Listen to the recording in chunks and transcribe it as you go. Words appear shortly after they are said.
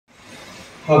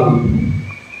Hello,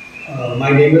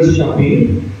 my name is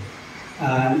Shapir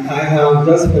and I have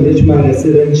just finished my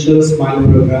residential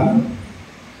SMILE program.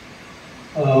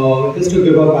 Just to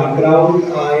give a background,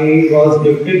 I was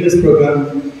gifted this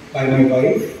program by my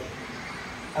wife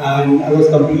and I was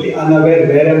completely unaware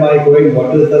where am I going,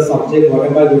 what is the subject, what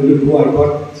am I going to do. I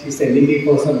thought she's sending me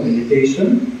for some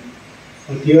meditation,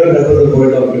 but here there was a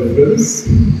world of difference.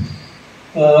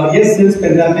 Yes, since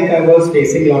pandemic I was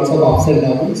facing lots of ups and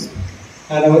downs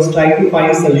and I was trying to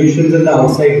find solutions in the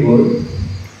outside world.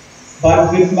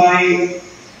 But with my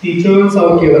teachers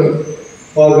out here,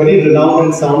 who are very renowned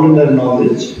and sound in their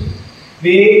knowledge,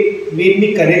 they made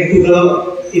me connect to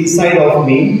the inside of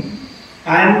me,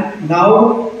 and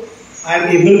now I am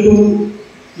able to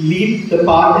lead the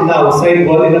path in the outside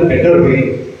world in a better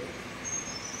way.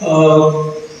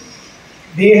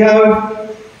 They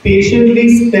have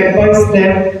patiently, step by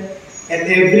step, at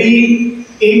every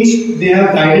inch they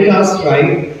have guided us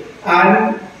right,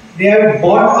 and they have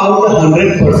bought out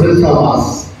 100% from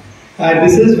us. And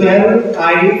this is where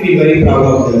I feel very proud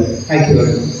of them. Thank you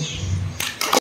very much.